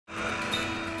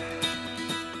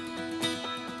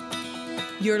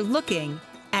You're looking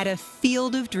at a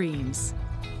field of dreams.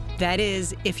 That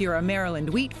is, if you're a Maryland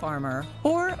wheat farmer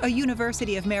or a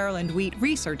University of Maryland wheat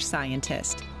research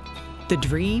scientist. The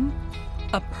dream?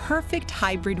 A perfect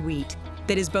hybrid wheat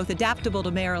that is both adaptable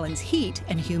to Maryland's heat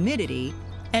and humidity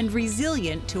and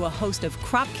resilient to a host of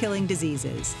crop-killing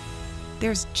diseases.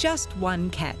 There's just one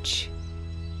catch.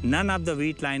 None of the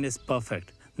wheat line is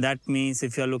perfect. That means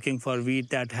if you're looking for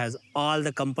wheat that has all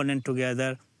the components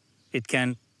together, it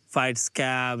can fight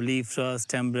scab, leaf rust,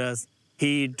 stem rust,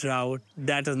 heat, drought.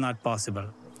 That is not possible.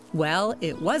 Well,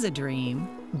 it was a dream,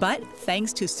 but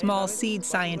thanks to small seed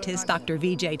scientist Dr.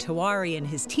 Vijay Tiwari and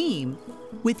his team,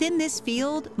 within this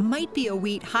field might be a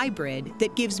wheat hybrid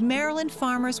that gives Maryland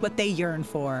farmers what they yearn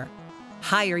for: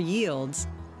 higher yields,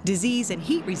 disease and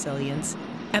heat resilience,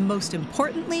 and most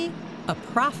importantly, a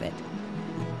profit.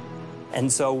 And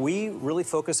so we really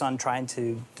focus on trying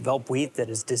to develop wheat that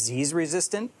is disease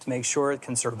resistant to make sure it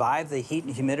can survive the heat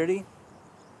and humidity.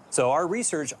 So our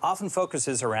research often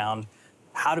focuses around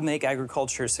how to make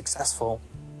agriculture successful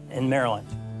in Maryland.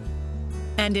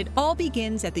 And it all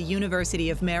begins at the University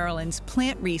of Maryland's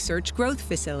Plant Research Growth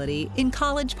Facility in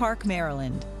College Park,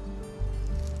 Maryland,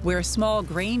 where small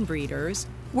grain breeders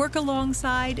work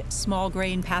alongside small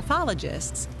grain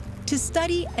pathologists to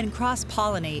study and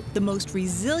cross-pollinate the most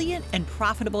resilient and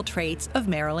profitable traits of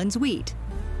Maryland's wheat.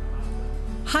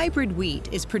 Hybrid wheat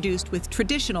is produced with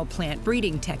traditional plant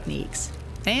breeding techniques,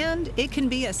 and it can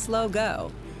be a slow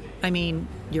go. I mean,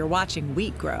 you're watching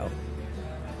wheat grow.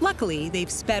 Luckily,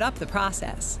 they've sped up the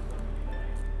process.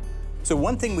 So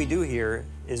one thing we do here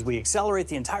is we accelerate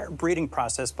the entire breeding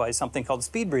process by something called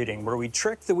speed breeding, where we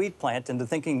trick the wheat plant into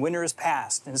thinking winter is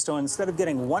past. And so instead of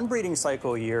getting one breeding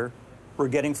cycle a year, we're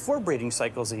getting 4 breeding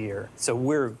cycles a year. So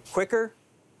we're quicker,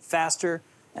 faster,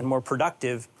 and more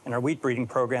productive in our wheat breeding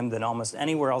program than almost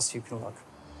anywhere else you can look.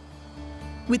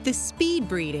 With the speed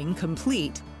breeding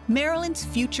complete, Maryland's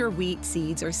future wheat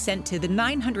seeds are sent to the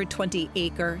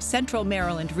 920-acre Central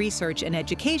Maryland Research and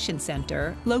Education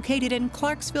Center located in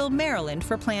Clarksville, Maryland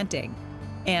for planting,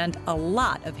 and a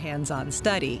lot of hands-on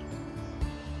study.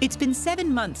 It's been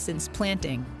 7 months since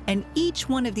planting, and each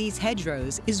one of these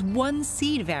hedgerows is one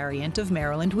seed variant of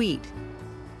Maryland wheat.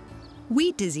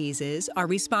 Wheat diseases are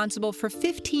responsible for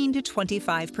 15 to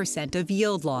 25% of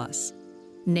yield loss.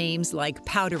 Names like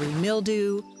powdery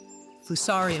mildew,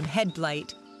 fusarium head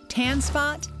blight, tan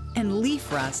spot, and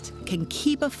leaf rust can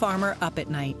keep a farmer up at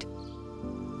night.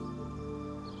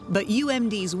 But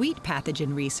UMD's wheat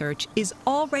pathogen research is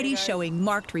already showing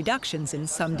marked reductions in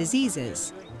some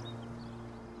diseases.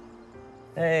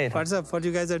 Hey. What's up? What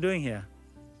you guys are doing here?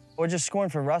 We're just scoring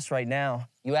for rust right now.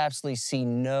 You absolutely see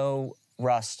no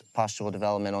rust pustule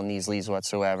development on these leaves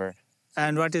whatsoever.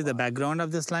 And what is the background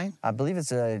of this line? I believe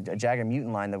it's a Jagger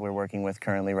mutant line that we're working with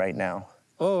currently right now.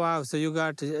 Oh, wow. So you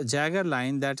got a Jagger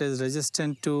line that is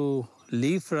resistant to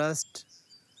leaf rust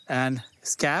and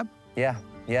scab? Yeah.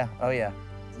 Oh, yeah.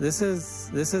 This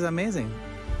is amazing.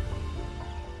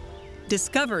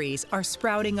 Discoveries are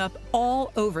sprouting up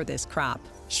all over this crop.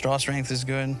 Straw strength is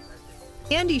good.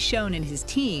 Andy Schoen and his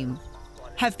team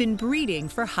have been breeding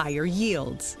for higher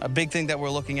yields. A big thing that we're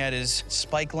looking at is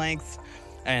spike length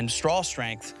and straw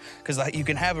strength, because you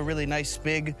can have a really nice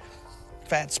big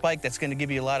fat spike that's going to give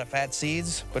you a lot of fat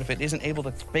seeds, but if it isn't able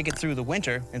to make it through the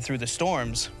winter and through the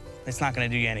storms, it's not going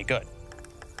to do you any good.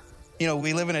 You know,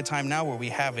 we live in a time now where we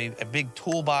have a big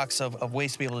toolbox of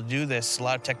ways to be able to do this, a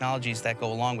lot of technologies that go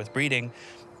along with breeding,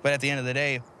 but at the end of the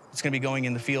day, it's going to be going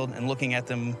in the field and looking at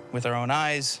them with our own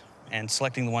eyes and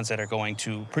selecting the ones that are going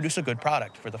to produce a good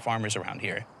product for the farmers around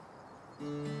here.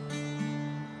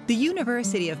 The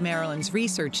University of Maryland's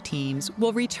research teams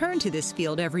will return to this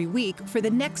field every week for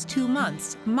the next 2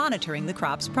 months, monitoring the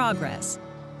crop's progress,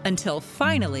 until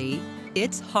finally,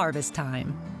 it's harvest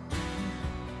time.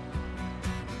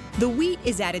 The wheat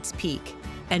is at its peak,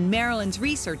 and Maryland's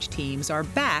research teams are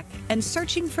back and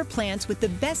searching for plants with the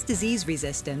best disease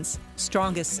resistance,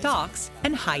 strongest stalks,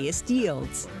 and highest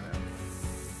yields.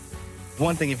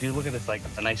 One thing, if you look at this, like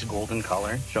a nice golden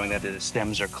color, showing that the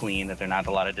stems are clean, that there's not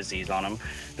a lot of disease on them.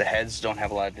 The heads don't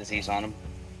have a lot of disease on them.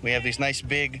 We have these nice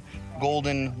big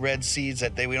golden red seeds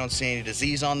that we don't see any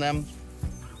disease on them.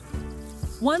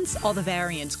 Once all the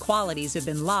variants' qualities have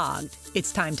been logged,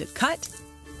 it's time to cut,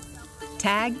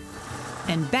 tag,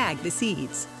 and bag the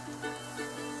seeds.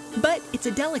 But it's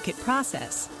a delicate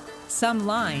process. Some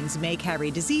lines may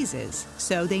carry diseases,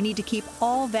 so they need to keep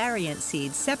all variant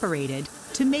seeds separated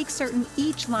to make certain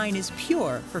each line is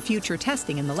pure for future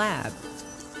testing in the lab.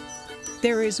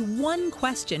 There is one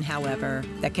question, however,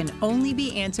 that can only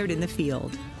be answered in the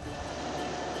field.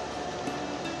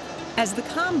 As the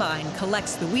combine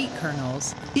collects the wheat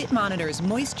kernels, it monitors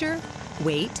moisture,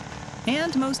 weight,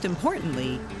 and most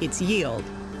importantly, its yield.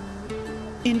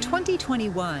 In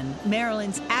 2021,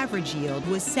 Maryland's average yield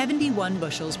was 71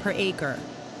 bushels per acre.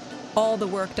 All the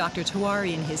work Dr.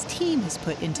 Tiwari and his team has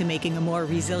put into making a more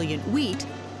resilient wheat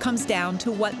comes down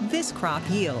to what this crop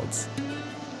yields.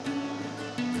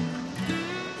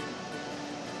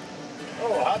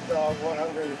 Oh, hot dog,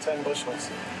 110 bushels.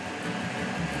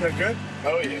 They're good?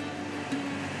 Oh, yeah.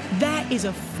 That is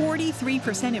a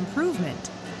 43% improvement,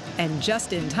 and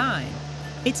just in time.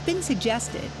 It's been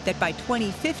suggested that by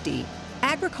 2050,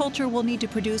 agriculture will need to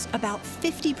produce about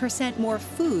 50% more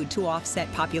food to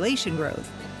offset population growth.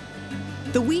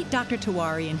 The wheat Dr.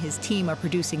 Tiwari and his team are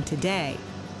producing today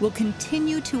will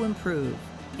continue to improve,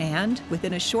 and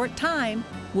within a short time,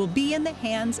 will be in the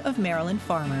hands of Maryland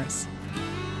farmers.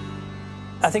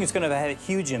 I think it's going to have a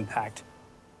huge impact.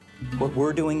 What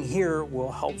we're doing here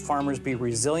will help farmers be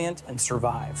resilient and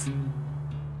survive.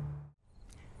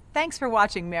 Thanks for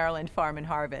watching Maryland Farm and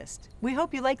Harvest. We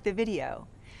hope you liked the video.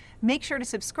 Make sure to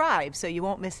subscribe so you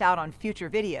won't miss out on future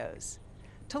videos.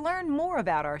 To learn more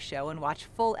about our show and watch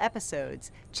full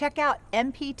episodes, check out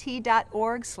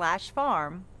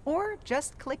mpt.org/farm or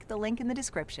just click the link in the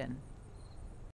description.